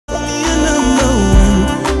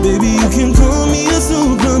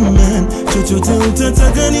Hey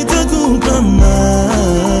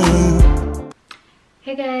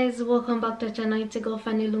guys, welcome back to our channel. It's a girl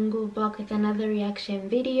Fanny Lungu back with another reaction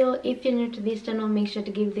video. If you're new to this channel, make sure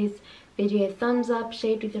to give this video a thumbs up,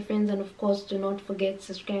 share it with your friends, and of course do not forget to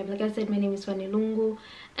subscribe. Like I said, my name is Fanny Lungu,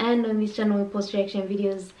 and on this channel we post reaction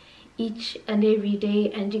videos each and every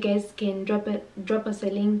day, and you guys can drop us a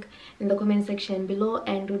link in the comment section below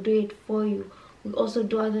and we'll do it for you. We also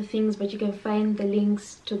do other things, but you can find the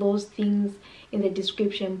links to those things in the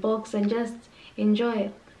description box, and just enjoy.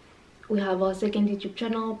 We have our second YouTube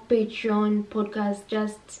channel, Patreon, podcast.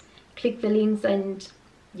 Just click the links and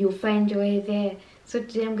you'll find your way there. So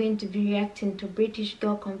today I'm going to be reacting to British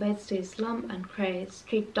girl converts to Islam and cries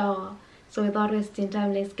street Dawah. So without wasting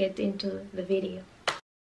time, let's get into the video.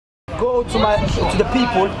 Go to the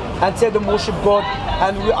people and tell them worship God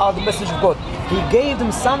and we are the message of God. He gave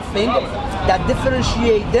them something that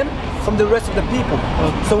differentiate them from the rest of the people.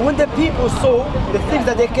 So when the people saw the things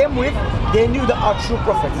that they came with, they knew they are true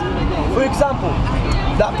prophets. For example,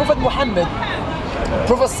 the Prophet Muhammad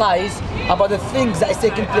prophesied about the things that is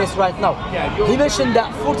taking place right now. He mentioned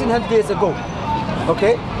that 1400 years ago.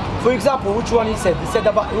 Okay? For example, which one he said? He said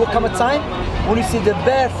about it will come a time when you see the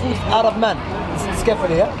barefoot Arab man, it's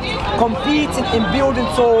carefully here, competing in building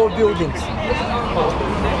tall buildings.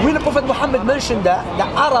 When the Prophet Muhammad mentioned that, the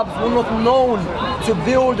Arabs were not known to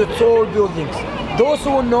build the tall buildings. Those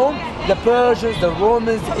who were known, the Persians, the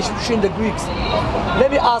Romans, the Egyptians, the Greeks.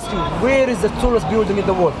 Let me ask you, where is the tallest building in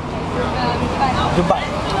the world? Dubai.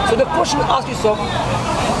 So the question you ask yourself,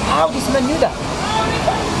 how this man knew that?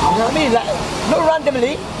 You know what I mean? Like, not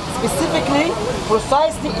randomly, specifically,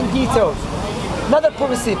 precisely in details. Another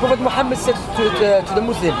prophecy, Prophet Muhammad said to the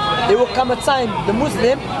Muslim, there will come a time, the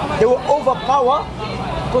Muslim, they will overpower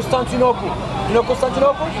Constantinople. You know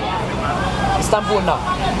Constantinople? Istanbul now.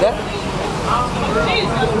 Yeah?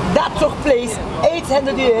 That took place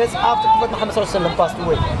 800 years after Prophet Muhammad passed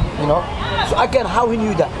away. You know? So again, how he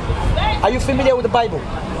knew that? Are you familiar with the Bible?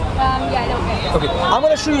 Yeah, a little bit. Okay, I'm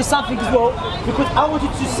going to show you something as well, because I want you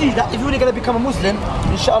to see that if you're really going to become a Muslim,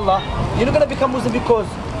 inshallah, you're not going to become Muslim because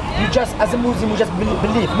you just, as a Muslim, you just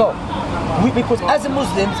believe. No. Because as a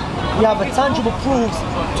Muslims, we have a tangible proofs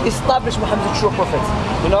to establish Muhammad as a true prophet.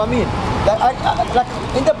 You know what I mean? Like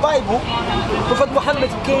in the Bible, Prophet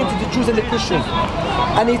Muhammad came to the Jews and the Christians,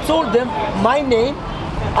 and he told them, my name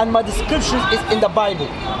and my description is in the Bible.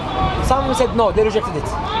 Some of them said no, they rejected it.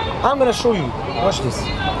 I'm going to show you. Watch this.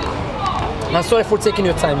 I'm sorry for taking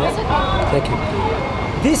your time, yeah? Thank you.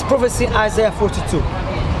 This prophecy, Isaiah 42.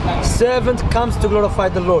 Servant comes to glorify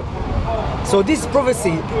the Lord. So this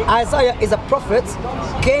prophecy, Isaiah is a prophet,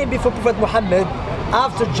 came before Prophet Muhammad,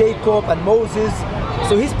 after Jacob and Moses.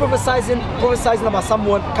 So he's prophesying about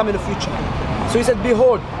someone coming in the future. So he said,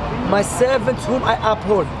 behold, my servant whom I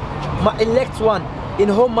uphold, my elect one, in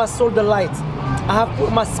whom my soul delights. I have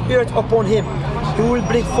put my spirit upon him. He will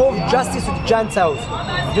bring forth justice to the Gentiles.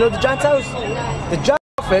 You know the Gentiles? The Gentile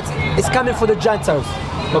prophet is coming for the Gentiles.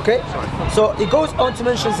 Okay? So he goes on to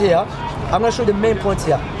mention here, I'm going to show you the main point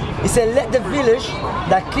here. He said, let the village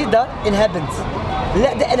that Kedah inhabits,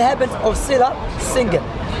 let the inhabitants of Sila sing it.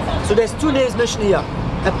 So there's two names mentioned here,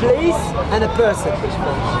 a place and a person.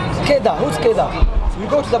 Kedah, who's Kedah? So we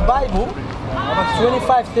go to the Bible,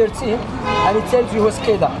 25:13, and it tells you who's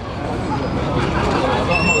Kedah.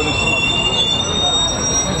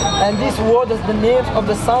 And this word is the names of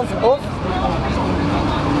the sons of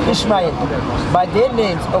Ishmael, by their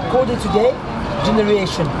names, according to their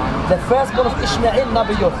generation. The firstborn of Ishmael,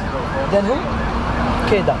 Nabiyoth. Then who?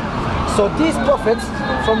 Kedah. So these prophets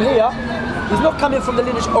from here is not coming from the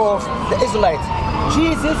lineage of the Israelites.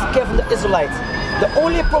 Jesus came from the Israelites. The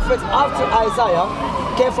only prophet after Isaiah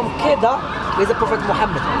came from Kedah is the Prophet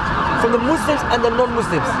Muhammad. From the Muslims and the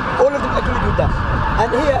non-Muslims. All of them agreed with that. And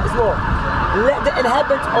here is more. Let the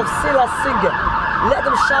inhabitants of Sila sing it. Let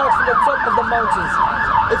them shout from the top of the mountains.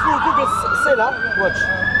 If you Google Sila, watch.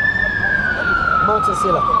 Mountain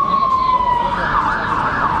Sila.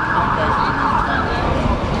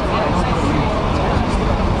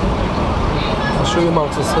 I'll show you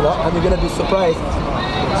Mountain Sila and you're going to be surprised.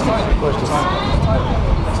 Watch this.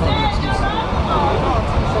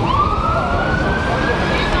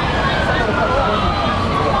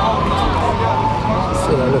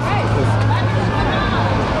 Sila, look.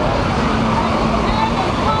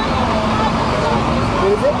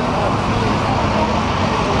 Where is it?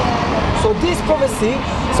 So this prophecy,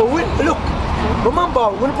 so look, remember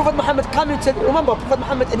when Prophet Muhammad came to, remember Prophet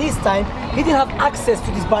Muhammad in his time, he didn't have access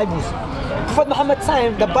to these Bibles. Prophet Muhammad's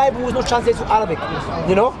time, the Bible was not translated to Arabic,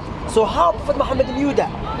 you know? So how Prophet Muhammad knew that?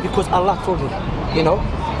 Because Allah told him, you know?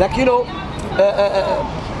 Like, you know,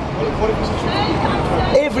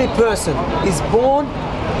 Every person is born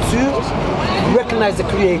to recognize the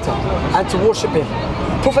Creator and to worship Him.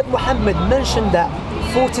 Prophet Muhammad mentioned that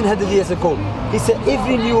 1400 years ago. He said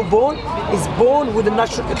every newborn is born with a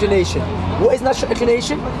natural inclination. What is natural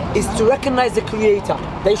inclination? Is to recognize the Creator.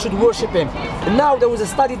 They should worship Him. And now there was a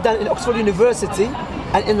study done in Oxford University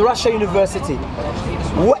and in Russia University.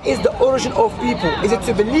 What is the origin of people? Is it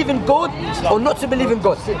to believe in God or not to believe in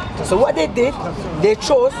God? So what they did, they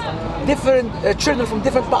chose different children from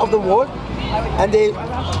different parts of the world and they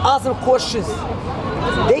asked them questions.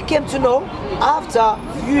 They came to know after a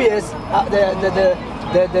few years,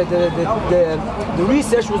 the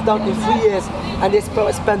research was done in 3 years and they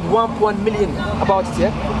spent 1.1 million about it,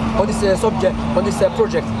 yeah, on this subject, on this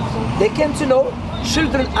project. They came to know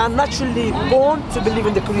children are naturally born to believe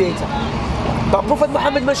in the Creator. But Prophet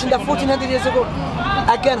Muhammad mentioned that 1400 years ago.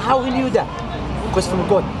 Again, how he knew that? Because from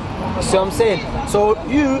God. See what I'm saying? So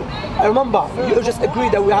you, remember, you just agree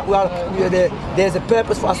that there's a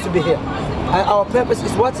purpose for us to be here. And our purpose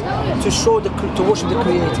is what? To show to worship the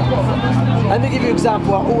Creator. Let me give you an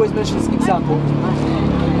example. I always mention this example.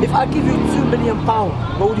 If I give you £2 million,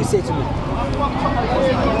 what would you say to me?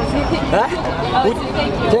 Huh?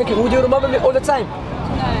 Thank you. Would you remember me all the time?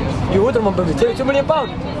 No. You would remember me. £2 million.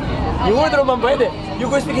 You would remember, innit? You're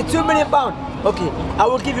going to speak £2 million. Okay, I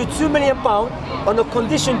will give you £2 million on a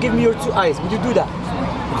condition, give me your 2 eyes. Would you do that?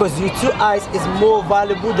 Because your 2 eyes is more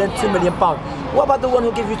valuable than £2 million. What about the one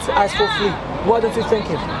who gave you 2 eyes for free? Why don't you thank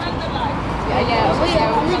him?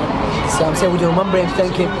 So I'm saying, would you remember him,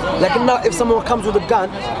 thank him? Like now, if someone comes with a gun,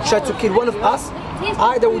 try to kill one of us,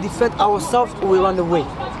 either we defend ourselves or we run away.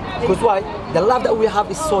 Because why? The love that we have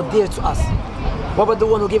is so dear to us. What about the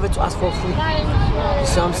one who gave it to us for free?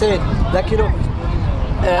 So I'm saying, like, you know,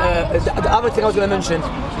 the other thing I was going to mention,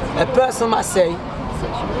 a person might say,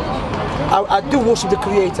 I do worship the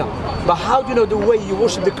Creator, but how do you know the way you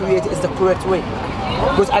worship the Creator is the correct way?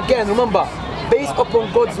 Because again, remember, based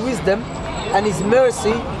upon God's wisdom and His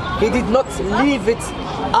mercy, He did not leave it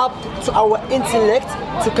up to our intellect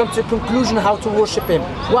to come to a conclusion how to worship Him.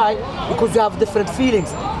 Why? Because we have different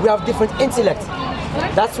feelings, we have different intellect.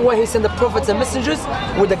 That's why He sent the prophets and messengers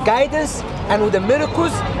with the guidance and with the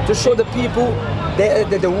miracles to show the people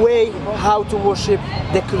the way how to worship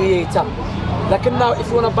the Creator. Like now, if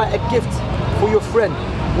you want to buy a gift for your friend,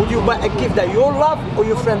 would you buy a gift that you love or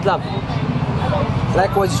your friend love?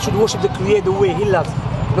 Likewise, you should worship the Creator the way He loves,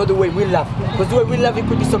 not the way we love. Because the way we love, it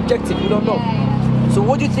could be subjective, we don't know. So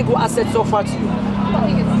what do you think what I said so far to you? I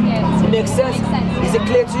think it makes sense? Is it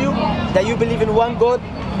clear to you that you believe in one God,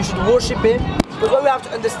 you should worship Him? Because what we have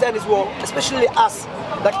to understand is, well, especially us,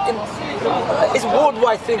 like it's a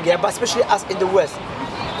worldwide thing, yeah, but especially us in the West.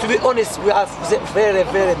 To be honest, we are very,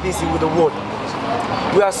 very busy with the world.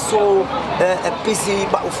 We are so busy,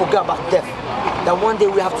 but we forget about death. That one day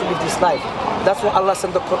we have to live this life. That's why Allah said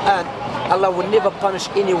in the Quran, Allah will never punish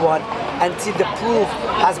anyone until the proof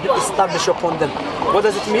has been established upon them. What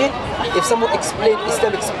does it mean? If someone explain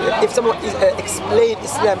Islam, explain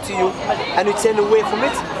Islam to you and you turn away from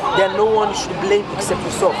it, then no one should blame except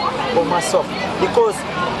yourself or myself. Because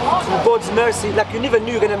through God's mercy, like you never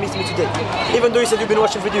knew you're gonna meet me today. Even though you said you've been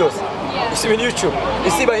watching videos. You see on YouTube.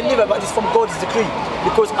 You see, but you never, but it's from God's decree.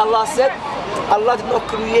 Because Allah said, Allah did not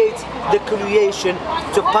create the creation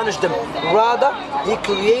to punish them. Rather, He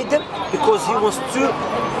created them because He wants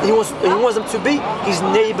them to be His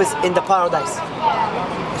neighbors in the paradise.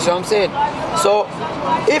 You see what I'm saying? So,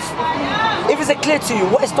 if it's clear to you,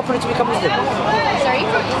 what is stopping you to become Muslim? Sorry?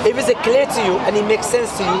 If it's clear to you and it makes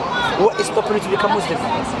sense to you, what is stopping you to become Muslim?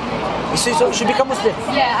 You see, so you should become Muslim.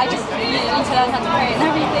 Yeah, I just need to learn how to pray and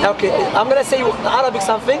everything. Okay, I'm gonna say in Arabic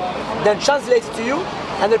something, then translate it to you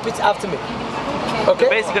and repeat it after me. Okay? You're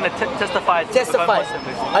basically going to testify. Testify.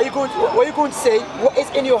 What are you going to say? What is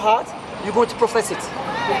in your heart? You're going to profess it.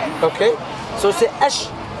 Okay? So say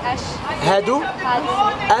ashhadu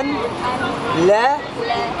an la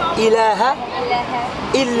ilaha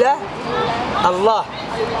illa Allah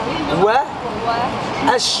wa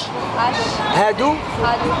ashhadu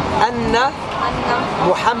anna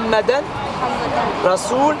Muhammadan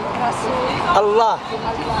Rasul Allah.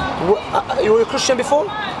 You were a Christian before?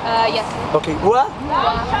 Yes. Okay. Wa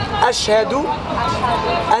ashhadu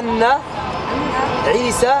anna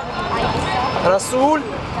Isa Rasul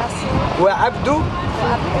wa abdu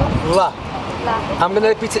Allah. I'm going to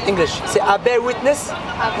repeat it in English. Say, I bear witness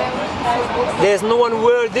there is no one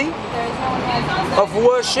worthy of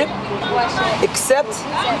worship except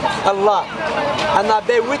Allah. And I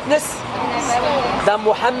bear witness that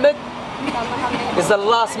Muhammad is the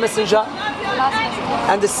last messenger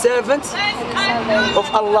and the servant of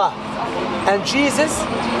Allah, and Jesus,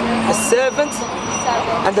 a servant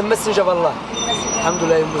and the messenger of Allah.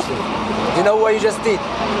 Alhamdulillah, you're Muslim. You know what you just did?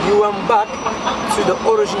 You went back to the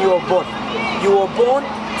origin you were born. You were born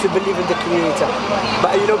to believe in the Creator.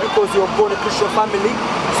 But you know, because you were born in a Christian family,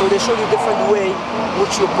 so they show you a different way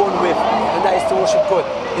which you're born with, and that is to worship God.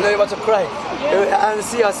 You know, you're about to cry. And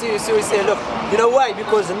see, I see you say, look, you know why?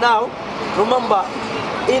 Because now, remember,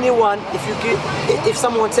 anyone, if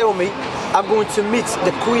someone tell me I'm going to meet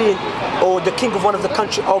the queen or the king of one of the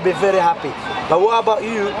country, I'll be very happy. But what about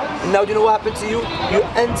you? Now, do you know what happened to you? You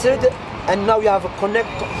entered, and now you have a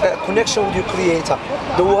connection with your Creator,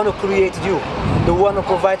 the one who created you, the one who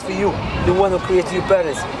provides for you, the one who created your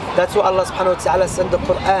parents. That's why Allah subhanahu wa ta'ala sent the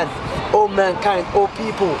Quran. Oh mankind, oh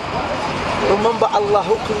people, remember Allah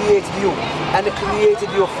who created you and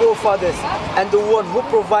created your forefathers, and the one who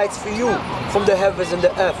provides for you from the heavens and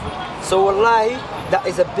the earth. So wallahi, that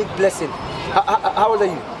is a big blessing. How old are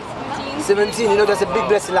you? 17. You know, that's a big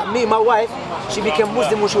blessing. Like me, my wife, she became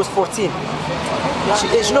Muslim when she was 14.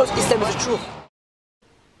 She knows Islam is the truth.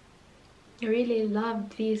 I really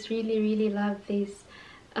love this, really love this.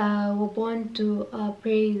 We're born to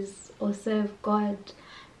praise or serve God,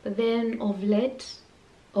 but then of late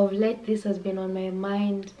this has been on my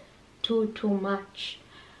mind too much.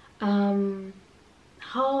 And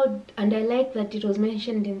I like that it was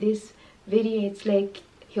mentioned in this video. It's like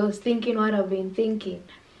he was thinking what I've been thinking.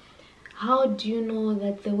 How do you know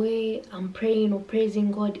that the way I'm praying or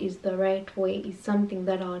praising God is the right way? Is something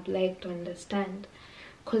that I would like to understand.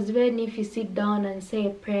 Because even if you sit down and say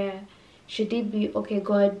a prayer, should it be, okay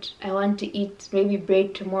God, I want to eat maybe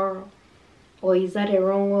bread tomorrow? Or is that a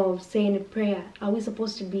wrong way of saying a prayer? Are we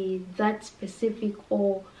supposed to be that specific,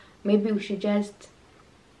 or maybe we should just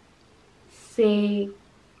say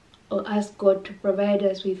or ask God to provide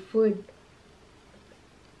us with food?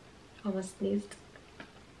 I almost sneezed.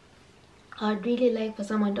 I'd really like for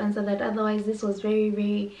someone to answer that. Otherwise, this was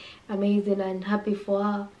very amazing and happy for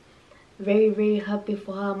her. Very happy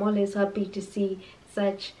for her. I'm always happy to see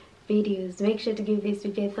such videos. Make sure to give this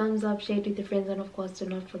video a thumbs up, share it with your friends, and of course do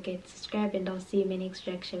not forget to subscribe, and I'll see you in my next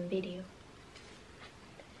reaction video.